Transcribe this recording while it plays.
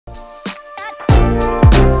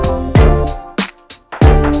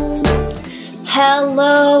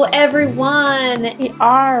Hello, everyone. We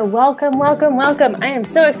are. Welcome, welcome, welcome. I am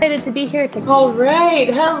so excited to be here. All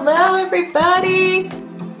right. Hello, everybody.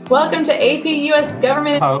 Welcome to AP US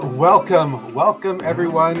Government. Welcome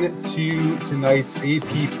everyone to tonight's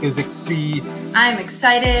AP Physics C. I'm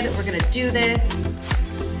excited. We're going to do this.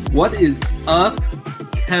 What is up,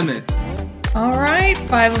 chemists? All right,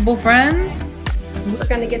 Fiveable friends. We're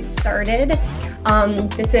going to get started.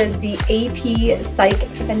 This is the AP Psych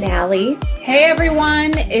finale. Hey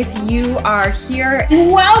everyone, if you are here,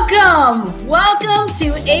 Welcome to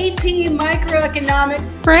AP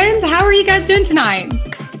Microeconomics. friends, how are you guys doing tonight?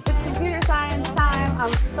 It's computer science time.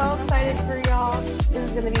 I'm so excited for y'all. This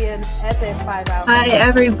is going to be an epic 5 hours. Hi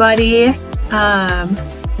everybody.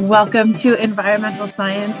 Welcome to Environmental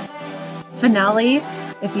Science finale.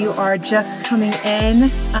 If you are just coming in.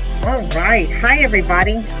 All right. Hi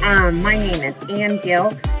everybody. My name is Ann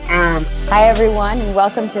Gill. Hi everyone, and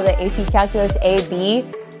welcome to the AP Calculus AB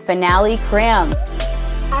Finale Cram.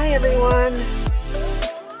 Hi everyone.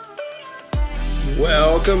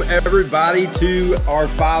 Welcome everybody to our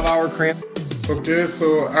 5-hour cram. Okay,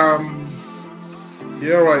 so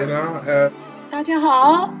here right now. 大家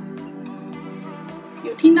好，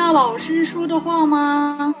有听到老师说的话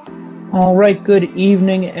吗？ All right, good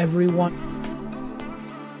evening, everyone.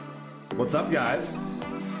 What's up, guys?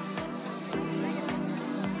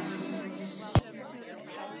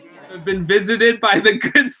 I've been visited by the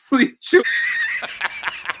good sleep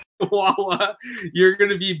Chihuahua. You're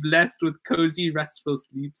gonna be blessed with cozy, restful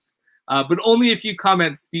sleeps. But only if you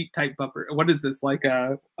comment sleep type buffer. What is this, like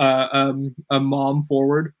a mom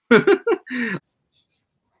forward?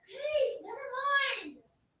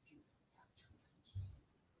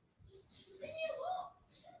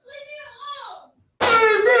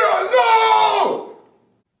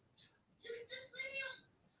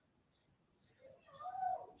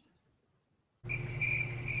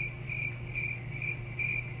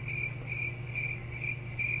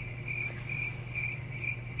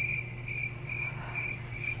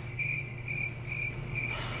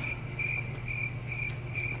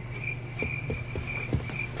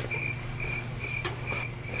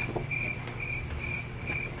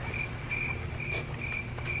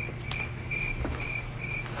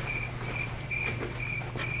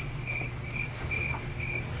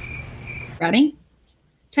 Ready?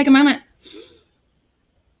 Take a moment.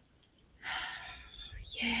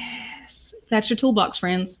 Yes, that's your toolbox,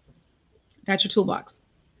 friends. That's your toolbox.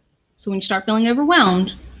 So when you start feeling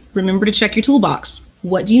overwhelmed, remember to check your toolbox.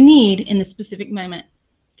 What do you need in this specific moment?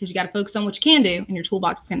 Because you got to focus on what you can do, and your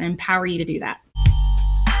toolbox is going to empower you to do that.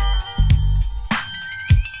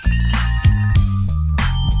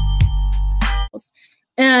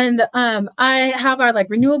 And I have our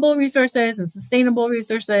renewable resources and sustainable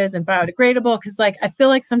resources and biodegradable, because I feel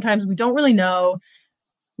like sometimes we don't really know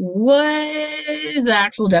what is the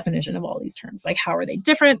actual definition of all these terms. How are they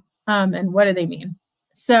different and what do they mean?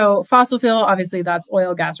 So fossil fuel, obviously that's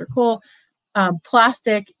oil, gas, or coal.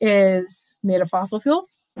 Plastic is made of fossil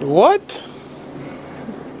fuels. What?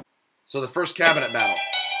 So the first cabinet battle.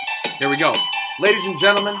 Here we go. Ladies and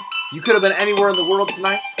gentlemen, you could have been anywhere in the world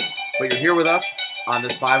tonight, but you're here with us on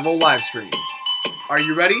this Fiveable live stream. Are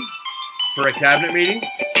you ready for a cabinet meeting?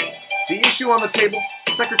 The issue on the table,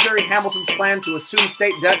 Secretary Hamilton's plan to assume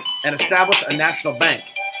state debt and establish a national bank.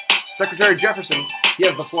 Secretary Jefferson, he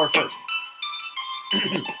has the floor first.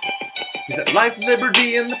 He said, life,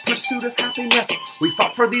 liberty, and the pursuit of happiness. We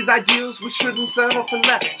fought for these ideals, we shouldn't settle for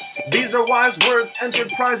less. These are wise words,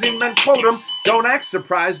 enterprising men quote them. Don't act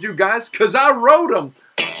surprised, you guys, cause I wrote them.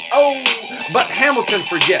 Oh, but Hamilton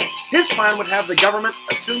forgets. His plan would have the government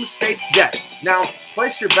assume states' debt. Now,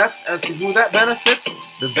 place your bets as to who that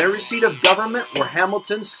benefits. The very seat of government where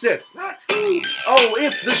Hamilton sits. Not true. Oh,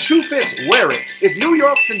 if the shoe fits, wear it. If New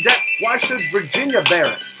York's in debt, why should Virginia bear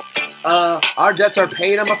it? Our debts are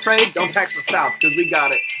paid, I'm afraid. Don't tax the South, because we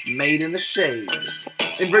got it made in the shade.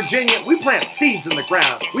 In Virginia, we plant seeds in the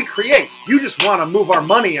ground. We create. You just want to move our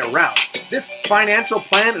money around. This financial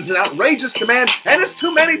plan is an outrageous demand, and it's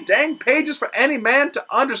too many dang pages for any man to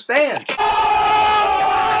understand.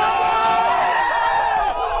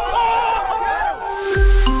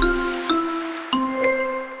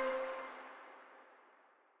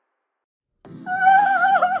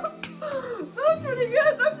 That's pretty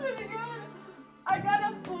good. That's pretty good. I got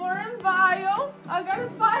a 4 in bio, I got a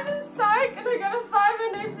 5 in psych, and I got a 5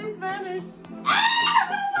 in AP Spanish. I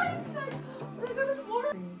got a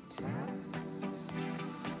 4.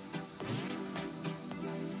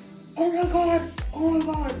 Oh my god!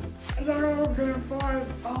 I thought I was getting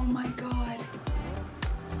 5.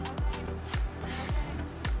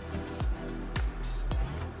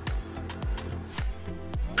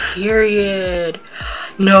 Period.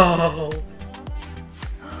 No.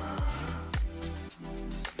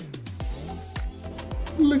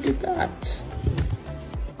 Look at that.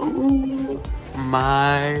 Oh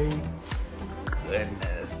my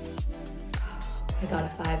goodness. I got a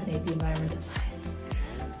 5 in AP Environmental Science.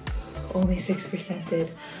 Only 6%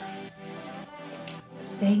 did.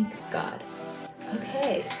 Thank God.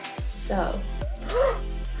 Okay, so.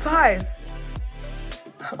 5.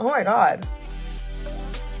 Oh my god.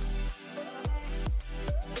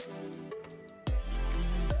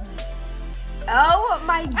 Oh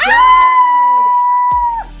my god!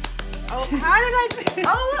 Oh, how did I?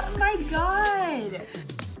 Oh my god!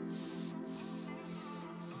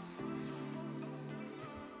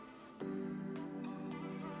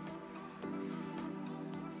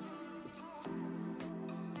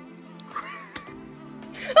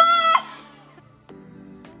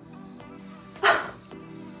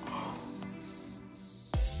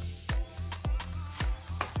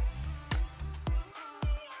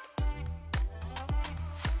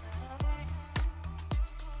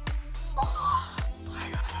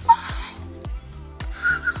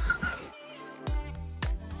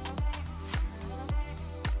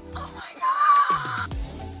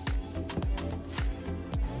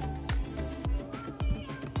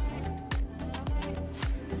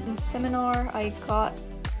 In seminar, I got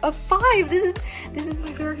a 5. This is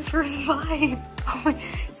my very first 5. Oh my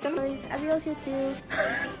seminars. I realized you too.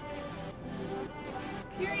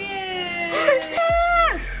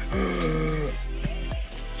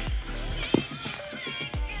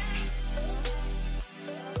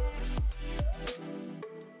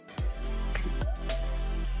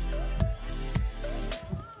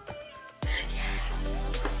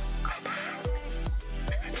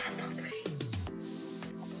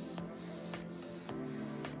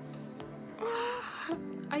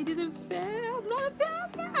 I didn't fail. I'm not fail.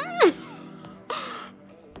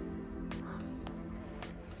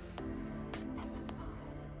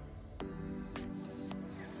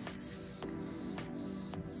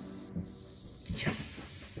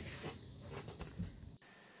 Yes.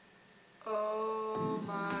 Oh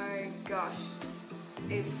my gosh.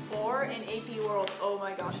 A 4 in AP World. Oh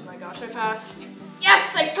my gosh, I passed.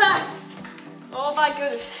 Yes, I passed! Oh my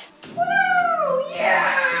goodness. Woo!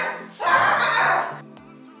 Yeah! Ah!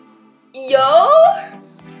 Yo?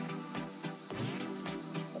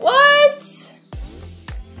 What?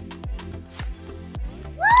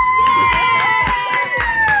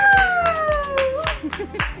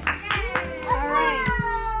 Alright.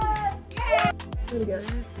 Together.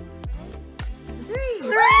 3.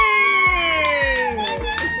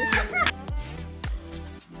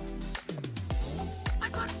 I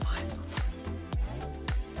got 5.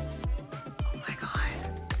 Oh my god.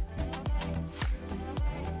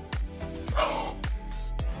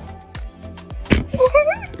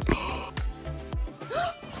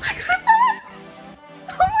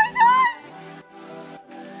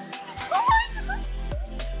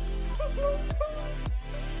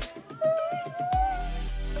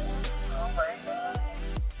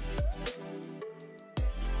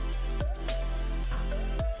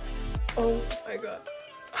 Oh my god.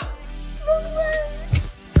 No way.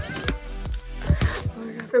 Oh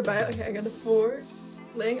my god, for bio, okay, I got a 4.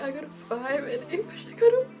 Lang, I got a 5. And English, I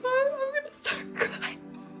got a 5. I'm gonna start crying.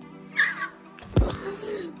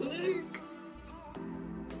 Like.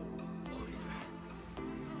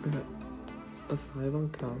 I got a 5 on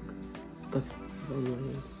calc, a 5 on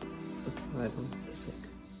language, a 5 on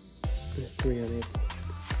physics, and a 3 on English.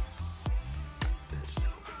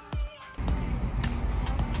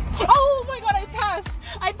 Oh my god, I passed!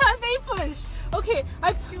 I passed English! Okay,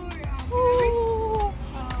 I got a 3!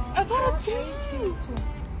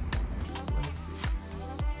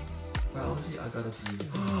 Biology, I got a 3.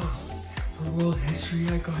 For world history,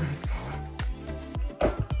 I got a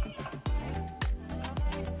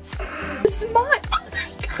 5. This is mine! Oh my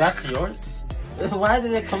god! That's yours? Why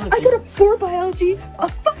did it come to I got a 4 biology, a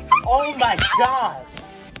 5! Oh my god!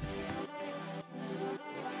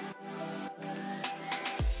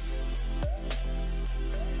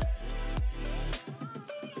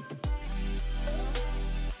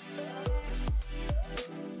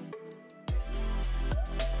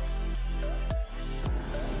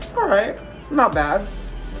 Alright, not bad.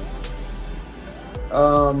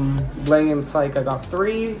 Lang and Psych, I got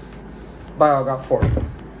 3. Bio got 4.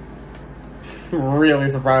 Really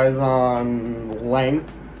surprised on Lang.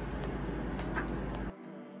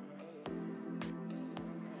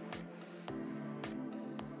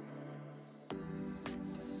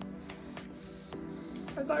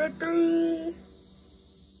 I got a 3!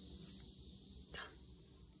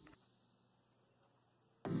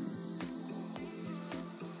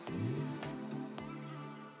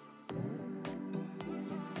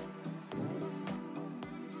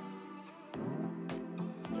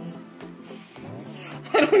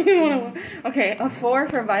 don't even want to. Okay, a 4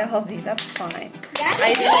 for biology. That's fine.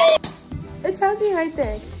 I did it. It tells you right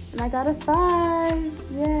there. And I got a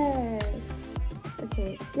 5. Yay.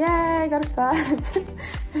 Okay. Yay, I got a 5.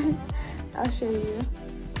 I'll show you.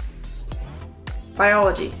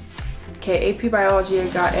 Biology. Okay, AP Biology, I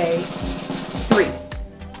got a 3.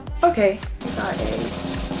 Okay, I got a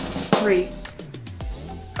 3.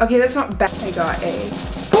 Okay, that's not bad. I got a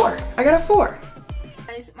 4. I got a 4.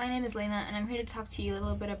 Guys, my name is Lena, and I'm here to talk to you a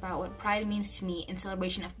little bit about what Pride means to me in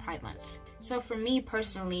celebration of Pride Month. So for me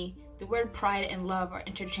personally, the word pride and love are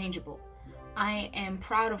interchangeable. I am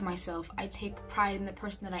proud of myself. I take pride in the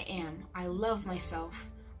person that I am. I love myself.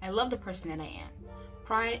 I love the person that I am.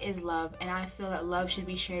 Pride is love, and I feel that love should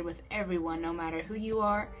be shared with everyone, no matter who you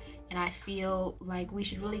are. And I feel like we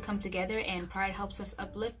should really come together, and Pride helps us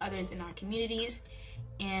uplift others in our communities.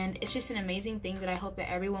 And it's just an amazing thing that I hope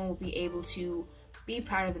that everyone will be able to be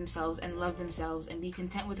proud of themselves and love themselves and be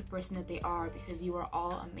content with the person that they are, because you are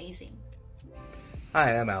all amazing.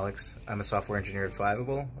 Hi, I'm Alex. I'm a software engineer at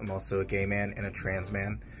Fiveable. I'm also a gay man and a trans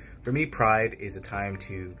man. For me, Pride is a time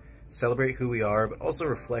to celebrate who we are, but also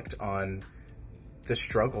reflect on the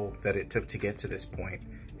struggle that it took to get to this point.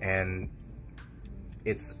 And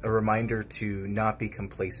it's a reminder to not be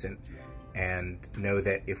complacent and know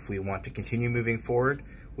that if we want to continue moving forward,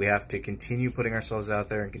 we have to continue putting ourselves out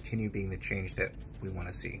there and continue being the change that we want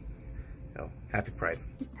to see. So, happy Pride.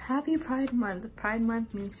 Happy Pride Month. Pride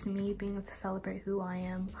Month means to me being able to celebrate who I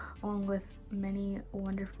am, along with many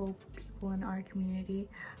wonderful people in our community,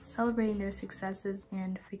 celebrating their successes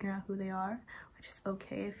and figuring out who they are, which is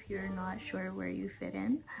okay if you're not sure where you fit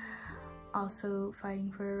in. Also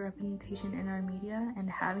fighting for representation in our media and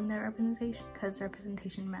having that representation, because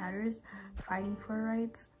representation matters, fighting for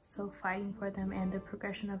rights, so fighting for them and the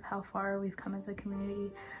progression of how far we've come as a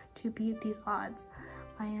community to beat these odds.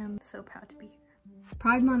 I am so proud to be here.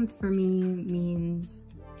 Pride Month for me means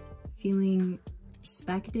feeling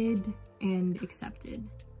respected and accepted.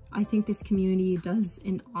 I think this community does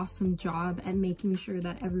an awesome job at making sure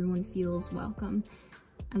that everyone feels welcome,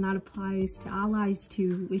 and that applies to allies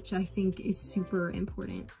too, which I think is super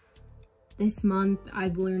important. This month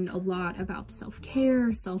I've learned a lot about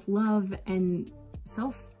self-care, self-love, and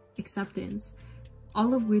self-acceptance,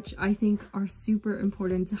 all of which I think are super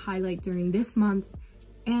important to highlight during this month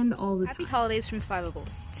and all the time. Happy holidays from Fiveable.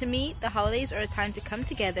 To me, the holidays are a time to come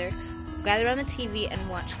together, gather on the TV and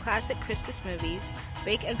watch classic Christmas movies,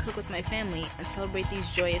 bake and cook with my family, and celebrate these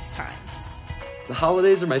joyous times. The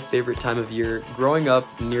holidays are my favorite time of year. Growing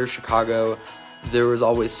up near Chicago, there was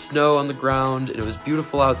always snow on the ground, and it was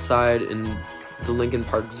beautiful outside, and the Lincoln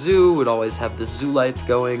Park Zoo would always have the zoo lights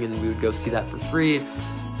going, and we would go see that for free.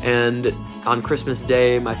 And on Christmas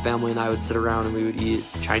Day, my family and I would sit around and we would eat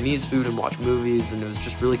Chinese food and watch movies, and it was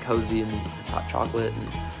just really cozy and hot chocolate. And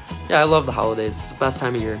yeah, I love the holidays. It's the best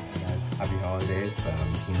time of year. Hey guys, happy holidays.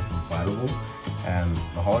 I'm Tina from Fiveable. And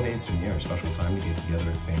the holidays for me are a special time to get together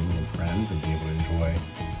with family and friends and be able to enjoy,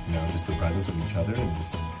 just the presence of each other and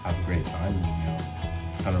just have a great time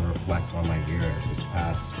and, kind of reflect on my year as it's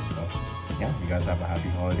passed. So yeah, you guys have a happy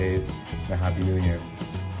holidays and a happy new year.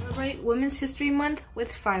 Celebrate Women's History Month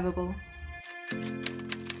with Fiveable.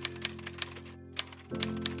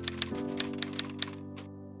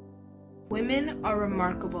 Women are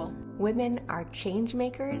remarkable. Women are change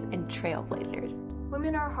makers and trailblazers.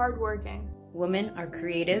 Women are hardworking. Women are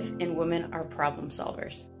creative and women are problem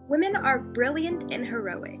solvers. Women are brilliant and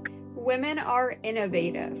heroic. Women are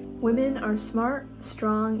innovative. Women are smart,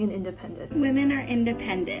 strong, and independent. Women are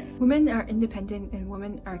independent. Women are independent and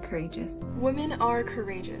women are courageous. Women are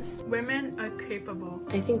courageous. Women are capable.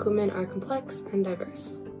 I think women are complex and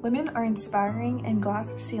diverse. Women are inspiring and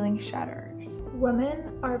glass ceiling shatterers.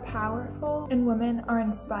 Women are powerful and women are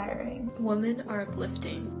inspiring. Women are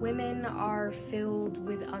uplifting. Women are filled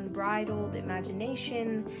with unbridled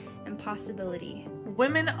imagination and possibility.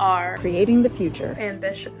 Women are creating the future.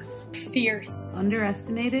 Ambitious. Fierce.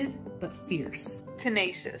 Underestimated, but fierce.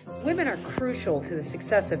 Tenacious. Women are crucial to the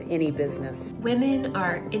success of any business. Women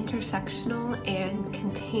are intersectional and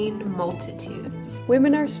contain multitudes.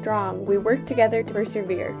 Women are strong. We work together to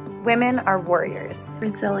persevere. Women are warriors.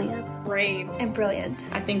 Resilient. Brave. And brilliant.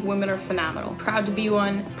 I think women are phenomenal. Proud to be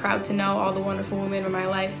one. Proud to know all the wonderful women in my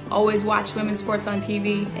life. Always watch women's sports on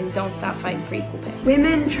TV and don't stop fighting for equal pay.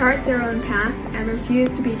 Women chart their own path and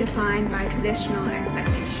refuse to be defined by traditional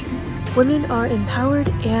expectations. Women are empowered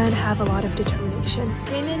and have a lot of determination.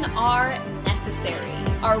 Women are necessary.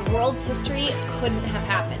 Our world's history couldn't have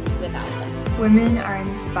happened without them. Women are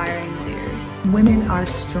inspiring leaders. Women are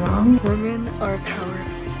strong. Women are powerful.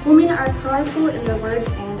 Women are powerful in their words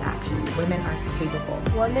and actions. Women are capable.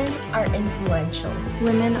 Women are influential.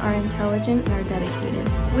 Women are intelligent and are dedicated.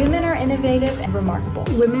 Women are innovative and remarkable.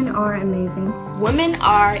 Women are amazing. Women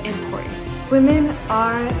are important. Women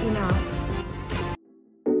are enough.